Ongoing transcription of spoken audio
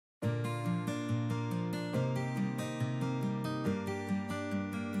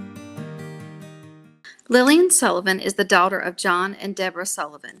Lillian Sullivan is the daughter of John and Deborah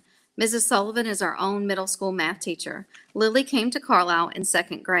Sullivan. Mrs. Sullivan is our own middle school math teacher. Lily came to Carlisle in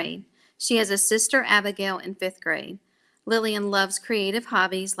second grade. She has a sister, Abigail, in fifth grade. Lillian loves creative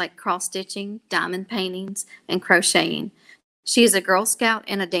hobbies like cross stitching, diamond paintings, and crocheting. She is a Girl Scout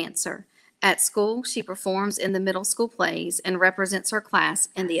and a dancer. At school, she performs in the middle school plays and represents her class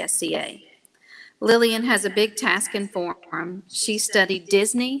in the SCA. Lillian has a big task in form. She studied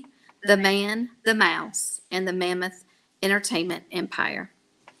Disney, the Man, the Mouse, and the Mammoth Entertainment Empire.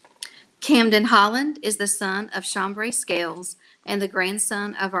 Camden Holland is the son of Chambray Scales and the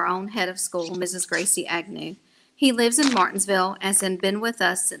grandson of our own head of school, Mrs. Gracie Agnew. He lives in Martinsville and has been with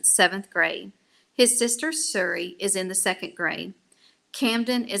us since seventh grade. His sister Suri is in the second grade.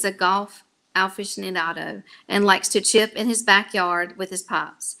 Camden is a golf aficionado and likes to chip in his backyard with his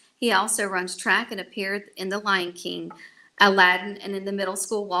pops. He also runs track and appeared in The Lion King, Aladdin, and in the middle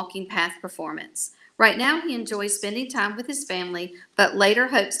school walking path performance. Right now, he enjoys spending time with his family, but later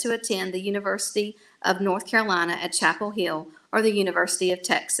hopes to attend the University of North Carolina at Chapel Hill or the University of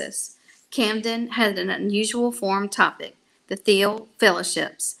Texas. Camden had an unusual form topic, the Thiel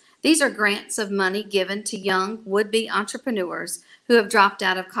Fellowships. These are grants of money given to young would-be entrepreneurs who have dropped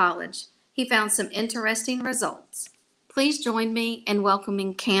out of college. He found some interesting results. Please join me in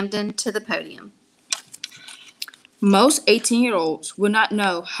welcoming Camden to the podium. Most 18-year-olds would not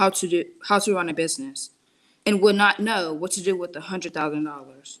know how to run a business and would not know what to do with the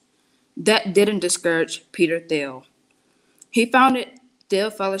 $100,000. That didn't discourage Peter Thiel. He founded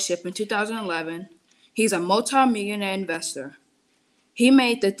Thiel Fellowship in 2011. He's a multi-millionaire investor. He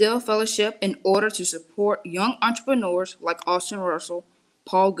made the Thiel Fellowship in order to support young entrepreneurs like Austin Russell,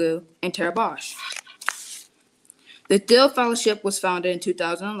 Paul Gu, and Tara Bosch. The Thiel Fellowship was founded in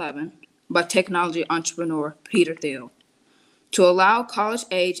 2011 by technology entrepreneur Peter Thiel to allow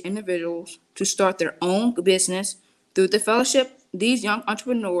college-age individuals to start their own business. Through the fellowship, these young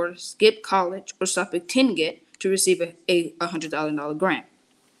entrepreneurs skip college or stop at 10 to receive a $100,000 grant.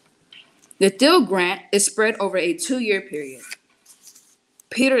 The Thiel grant is spread over a 2-year period.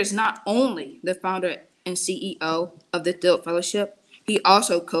 Peter is not only the founder and CEO of the Thiel Fellowship, he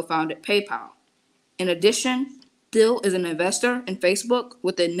also co-founded PayPal. In addition, Thiel is an investor in Facebook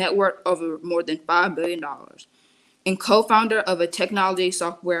with a net worth over more than $5 billion and co-founder of a technology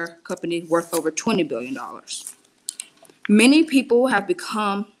software company worth over $20 billion. Many people have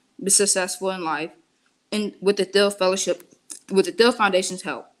become successful in life with the Thiel Fellowship, with the Thiel Foundation's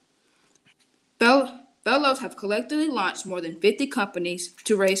help. Fellows have collectively launched more than 50 companies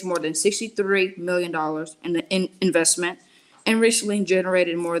to raise more than $63 million in investment and recently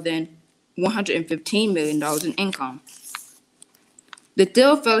generated more than $115 million in income. The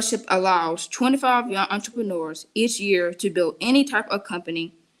Thiel Fellowship allows 25 young entrepreneurs each year to build any type of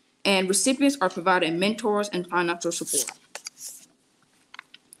company, and recipients are provided mentors and financial support.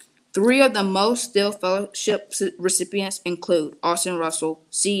 3 of the most Thiel Fellowship recipients include Austin Russell,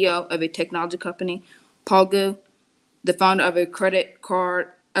 CEO of a technology company, Paul Gu, the founder of a credit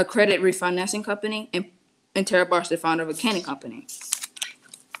refinancing company, and Tara Bosch, the founder of a canning company.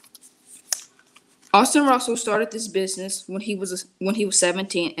 Austin Russell started this business when he was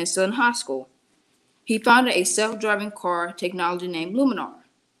 17 and still in high school. He founded a self-driving car technology named Luminar.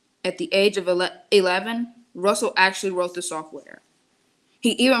 At the age of 11, Russell actually wrote the software.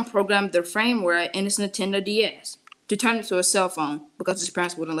 He even programmed the firmware in his Nintendo DS to turn it to a cell phone because his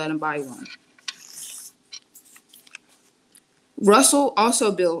parents wouldn't let him buy one. Russell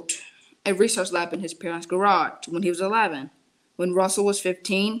also built a research lab in his parents' garage when he was 11. When Russell was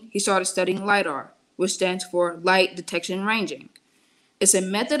 15, he started studying LiDAR, which stands for Light Detection and Ranging. It's a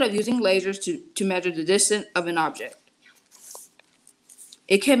method of using lasers to measure the distance of an object.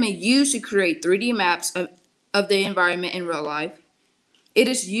 It can be used to create 3D maps of the environment in real life. It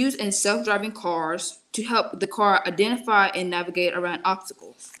is used in self-driving cars to help the car identify and navigate around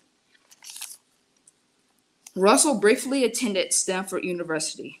obstacles. Russell briefly attended Stanford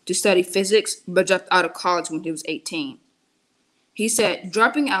University to study physics, but dropped out of college when he was 18. He said,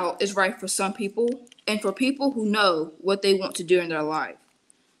 dropping out is right for some people and for people who know what they want to do in their life.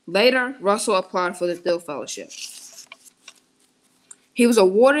 Later, Russell applied for the Thiel Fellowship. He was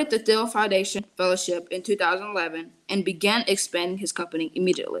awarded the Thiel Foundation Fellowship in 2011 and began expanding his company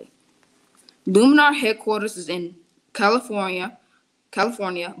immediately. Luminar headquarters is in California,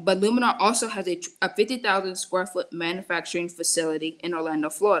 but Luminar also has a 50,000 square foot manufacturing facility in Orlando,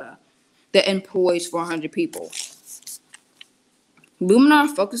 Florida, that employs 400 people.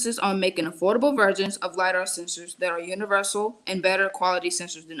 Luminar focuses on making affordable versions of LiDAR sensors that are universal and better quality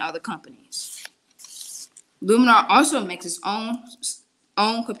sensors than other companies. Luminar also makes its own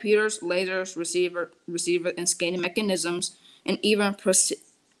own computers, lasers, receiver, and scanning mechanisms, and even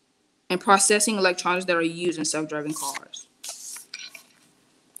processing electronics that are used in self-driving cars.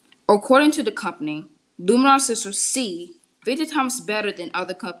 According to the company, Luminar sensors see 50 times better than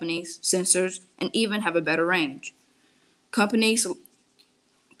other companies' sensors and even have a better range. Companies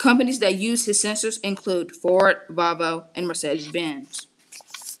that use his sensors include Ford, Volvo, and Mercedes-Benz.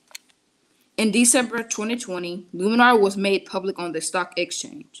 In December 2020, Luminar was made public on the stock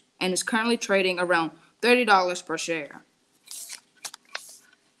exchange and is currently trading around $30 per share.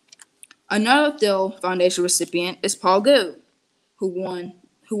 Another Thiel Foundation recipient is Paul Gu, who won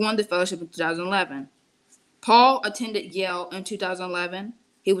the fellowship in 2011. Paul attended Yale in 2011.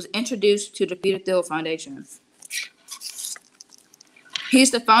 He was introduced to the Peter Thiel Foundation. He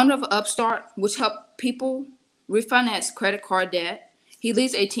is the founder of Upstart, which helped people refinance credit card debt. He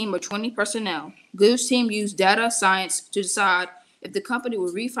leads a team of 20 personnel. Gu's team used data science to decide if the company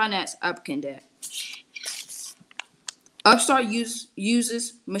would refinance applicant debt. Upstart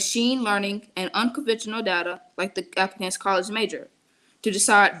uses machine learning and unconventional data, like the applicant's college major, to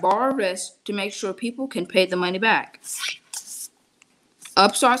decide borrower risk to make sure people can pay the money back.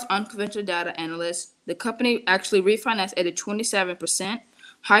 Upstart's unconventional data analysts, the company actually refinanced at a 27%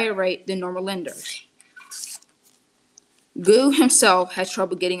 higher rate than normal lenders. Gu himself had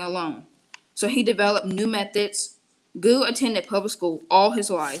trouble getting a loan, so he developed new methods. Gu attended public school all his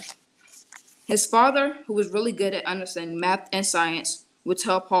life. His father, who was really good at understanding math and science, would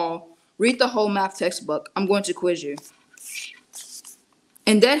tell Paul, "Read the whole math textbook. I'm going to quiz you."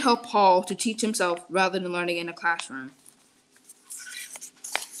 And that helped Paul to teach himself rather than learning in a classroom.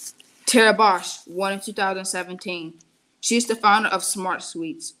 Tara Bosch won in 2017. She is the founder of Smart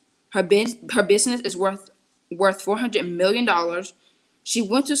Suites. Her business is worth $400 million. She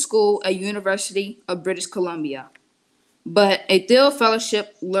went to school at University of British Columbia, but a Thiel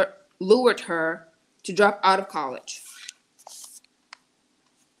fellowship lured her to drop out of college.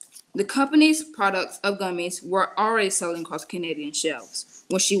 The company's products of gummies were already selling across Canadian shelves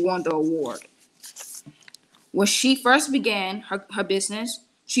when she won the award. When she first began her business,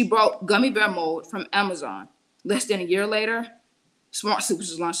 she bought gummy bear mold from Amazon. Less than a year later, Smart Suites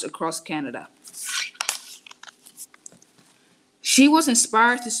was launched across Canada. She was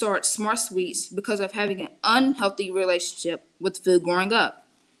inspired to start Smart Suites because of having an unhealthy relationship with food growing up.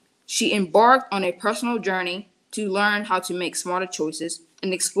 She embarked on a personal journey to learn how to make smarter choices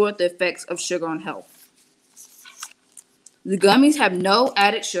and explore the effects of sugar on health. The gummies have no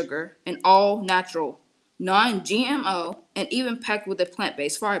added sugar and all natural, non-GMO, and even packed with a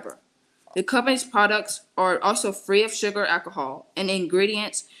plant-based fiber. The company's products are also free of sugar, alcohol, and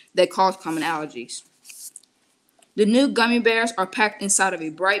ingredients that cause common allergies. The new gummy bears are packed inside of a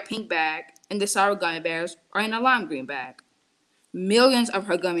bright pink bag, and the sour gummy bears are in a lime green bag. Millions of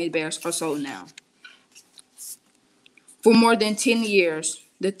her gummy bears are sold now. For more than 10 years,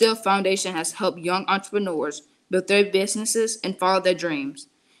 the Thiel Foundation has helped young entrepreneurs build their businesses and follow their dreams.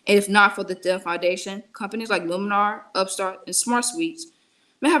 And if not for the Thiel Foundation, companies like Luminar, Upstart, and Smart Suites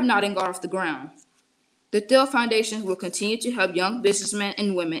may have not got off the ground. The Thiel Foundation will continue to help young businessmen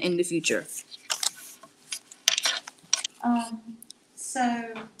and women in the future.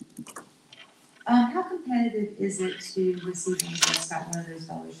 How competitive is it to receive one of those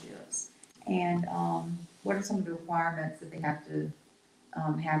scholarships? And what are some of the requirements that they have to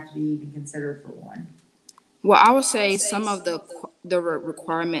be even considered for one? Well, I would say some of the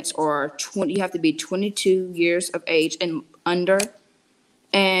requirements are you have to be 22 years of age and under.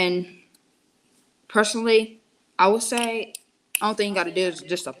 And personally, I would say the only thing you got to do is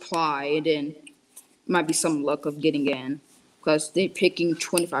just apply, and then might be some luck of getting in, because they're picking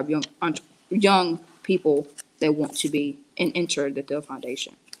 25 young people that want to be and enter the Thiel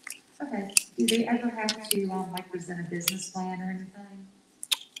Foundation. Okay. Do they ever have to present a business plan or anything?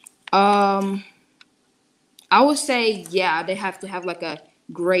 I would say they have to have like a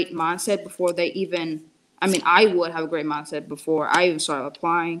great mindset before they even. I mean, I would have a great mindset before I even started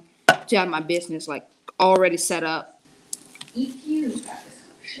applying to have my business like already set up. If you got the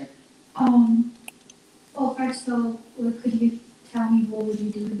scholarship, well, first of all, could you tell me what would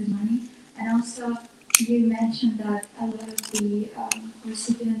you do with the money? And also, you mentioned that a lot of the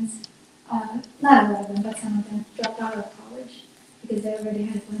recipients, not all of them, but some of them dropped out of college because they already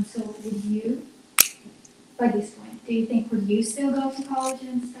had one. So would you, by this point, do you think would you still go to college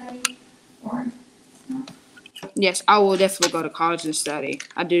and study, or no? Yes, I will definitely go to college and study.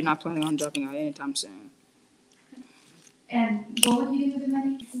 I do not plan on dropping out anytime soon. And what would you do with the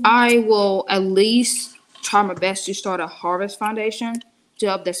money? I will at least try my best to start a Harvest Foundation to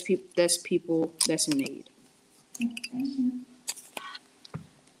help those people that's in need. Thank you.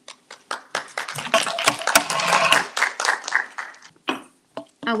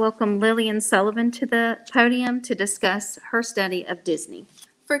 I welcome Lillian Sullivan to the podium to discuss her study of Disney.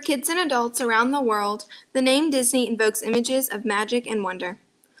 For kids and adults around the world, the name Disney invokes images of magic and wonder.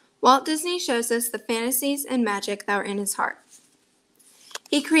 Walt Disney shows us the fantasies and magic that are in his heart.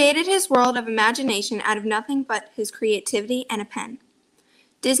 He created his world of imagination out of nothing but his creativity and a pen.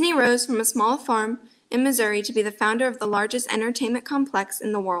 Disney rose from a small farm in Missouri to be the founder of the largest entertainment complex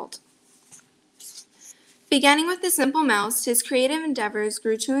in the world. Beginning with The Simple Mouse, his creative endeavors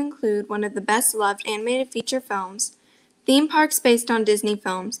grew to include one of the best-loved animated feature films, theme parks based on Disney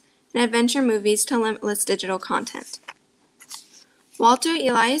films, and adventure movies to limitless digital content. Walter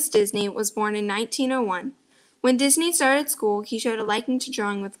Elias Disney was born in 1901. When Disney started school, he showed a liking to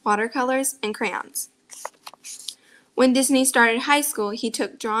drawing with watercolors and crayons. When Disney started high school, he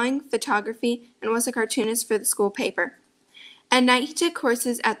took drawing, photography, and was a cartoonist for the school paper. At night, he took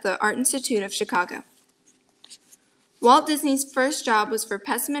courses at the Art Institute of Chicago. Walt Disney's first job was for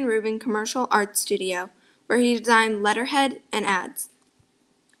Pessim & Rubin Commercial Art Studio, where he designed letterhead and ads.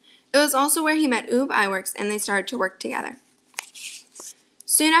 It was also where he met Ub Iwerks and they started to work together.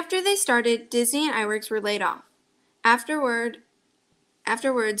 Soon after they started, Disney and Iwerks were laid off. Afterwards,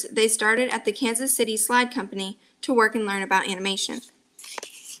 they started at the Kansas City Slide Company to work and learn about animation.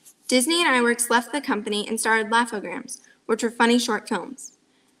 Disney and Iwerks left the company and started Laugh-O-Grams, which were funny short films.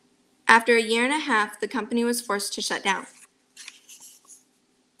 After a year and a half, the company was forced to shut down.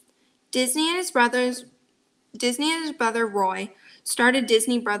 Disney and his brother Roy started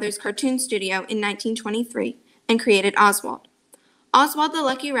Disney Brothers Cartoon Studio in 1923 and created Oswald. Oswald the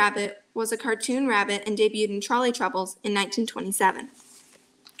Lucky Rabbit was a cartoon rabbit and debuted in Trolley Troubles in 1927.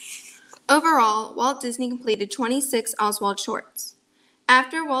 Overall, Walt Disney completed 26 Oswald shorts.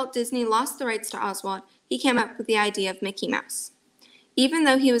 After Walt Disney lost the rights to Oswald, he came up with the idea of Mickey Mouse. Even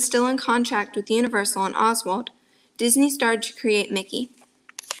though he was still in contract with Universal and Oswald, Disney started to create Mickey.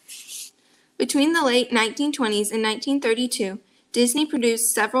 Between the late 1920s and 1932, Disney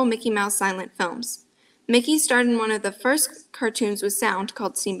produced several Mickey Mouse silent films. Mickey starred in one of the first cartoons with sound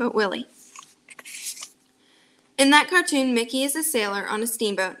called Steamboat Willie. In that cartoon, Mickey is a sailor on a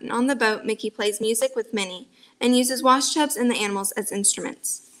steamboat, and on the boat, Mickey plays music with Minnie and uses wash tubs and the animals as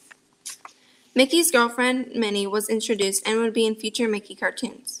instruments. Mickey's girlfriend, Minnie, was introduced and would be in future Mickey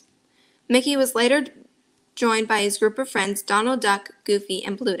cartoons. Mickey was later joined by his group of friends Donald Duck, Goofy,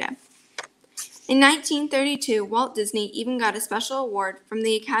 and Pluto. In 1932, Walt Disney even got a special award from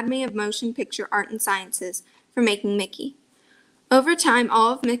the Academy of Motion Picture Art and Sciences for making Mickey. Over time,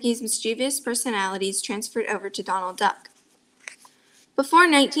 all of Mickey's mischievous personalities transferred over to Donald Duck. Before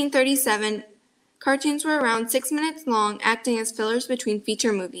 1937, cartoons were around 6 minutes long, acting as fillers between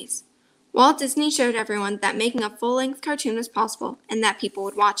feature movies. Walt Disney showed everyone that making a full-length cartoon was possible and that people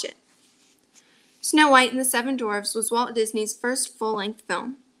would watch it. Snow White and the Seven Dwarfs was Walt Disney's first full-length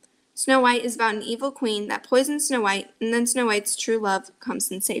film. Snow White is about an evil queen that poisons Snow White, and then Snow White's true love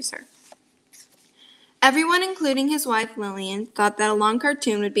comes and saves her. Everyone, including his wife Lillian, thought that a long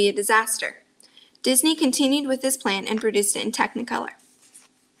cartoon would be a disaster. Disney continued with his plan and produced it in Technicolor.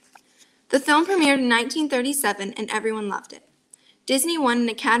 The film premiered in 1937 and everyone loved it. Disney won an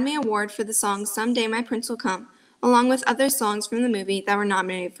Academy Award for the song Someday My Prince Will Come, along with other songs from the movie that were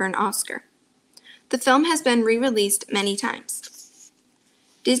nominated for an Oscar. The film has been re-released many times.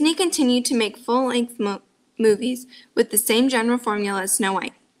 Disney continued to make full-length movies with the same general formula as Snow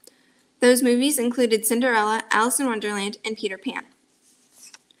White. Those movies included Cinderella, Alice in Wonderland, and Peter Pan.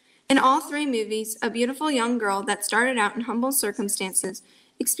 In all three movies, a beautiful young girl that started out in humble circumstances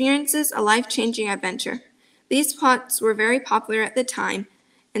experiences a life-changing adventure. These plots were very popular at the time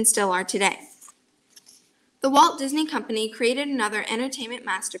and still are today. The Walt Disney Company created another entertainment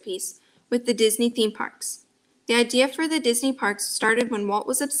masterpiece with the Disney theme parks. The idea for the Disney parks started when Walt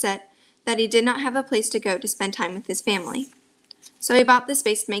was upset that he did not have a place to go to spend time with his family. So he bought the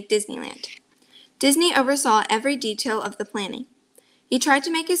space to make Disneyland. Disney oversaw every detail of the planning. He tried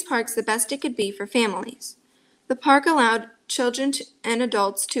to make his parks the best it could be for families. The park allowed children and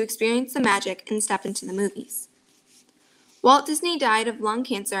adults to experience the magic and step into the movies. Walt Disney died of lung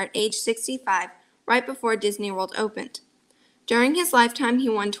cancer at age 65, right before Disney World opened. During his lifetime, he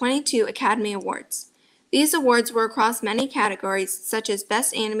won 22 Academy Awards. These awards were across many categories, such as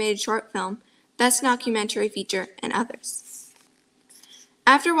Best Animated Short Film, Best Documentary Feature, and others.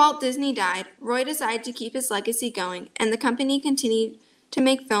 After Walt Disney died, Roy decided to keep his legacy going, and the company continued to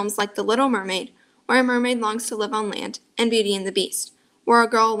make films like The Little Mermaid, where a mermaid longs to live on land, and Beauty and the Beast, where a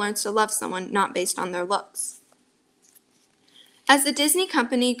girl learns to love someone not based on their looks. As the Disney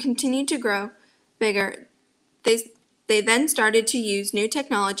Company continued to grow bigger, they then started to use new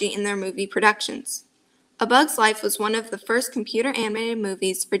technology in their movie productions. A Bug's Life was one of the first computer animated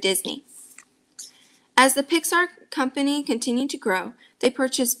movies for Disney. As the Pixar company continued to grow, they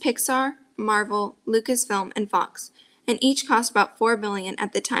purchased Pixar, Marvel, Lucasfilm, and Fox, and each cost about $4 billion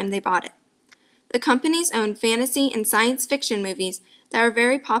at the time they bought it. The companies owned fantasy and science fiction movies that were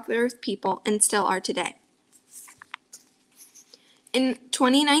very popular with people and still are today. In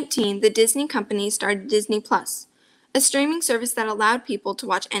 2019, the Disney company started Disney Plus, a streaming service that allowed people to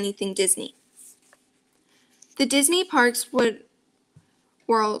watch anything Disney. The Disney parks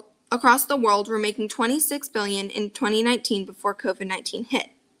across the world were making $26 billion in 2019 before COVID-19 hit.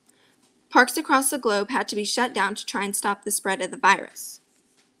 Parks across the globe had to be shut down to try and stop the spread of the virus.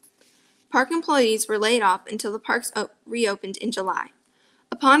 Park employees were laid off until the parks reopened in July.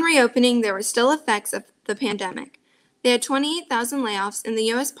 Upon reopening, there were still effects of the pandemic. They had 28,000 layoffs in the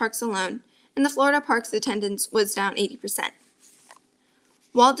U.S. parks alone, and the Florida parks attendance was down 80%.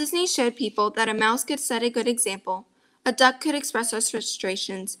 Walt Disney showed people that a mouse could set a good example, a duck could express our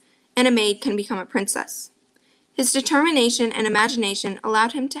frustrations, and a maid can become a princess. His determination and imagination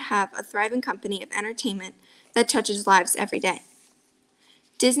allowed him to have a thriving company of entertainment that touches lives every day.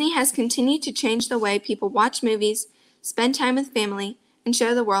 Disney has continued to change the way people watch movies, spend time with family, and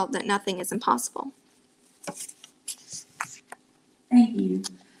show the world that nothing is impossible. Thank you.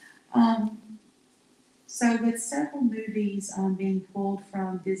 So with several movies being pulled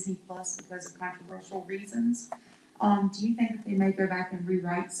from Disney Plus because of controversial reasons, do you think that they may go back and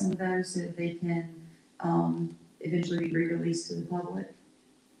rewrite some of those so that they can eventually be re-released to the public?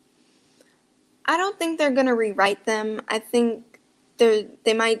 I don't think they're going to rewrite them. I think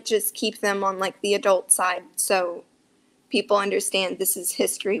they might just keep them on like the adult side so people understand this is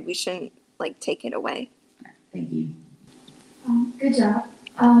history. We shouldn't like take it away. Thank you. Good job.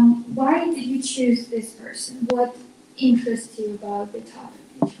 Why did you choose this person? What interests you about the topic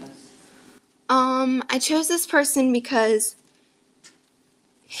you chose? I chose this person because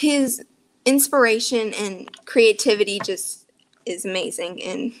his inspiration and creativity just is amazing,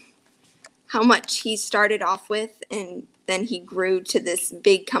 and how much he started off with and then he grew to this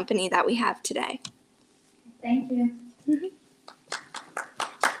big company that we have today. Thank you.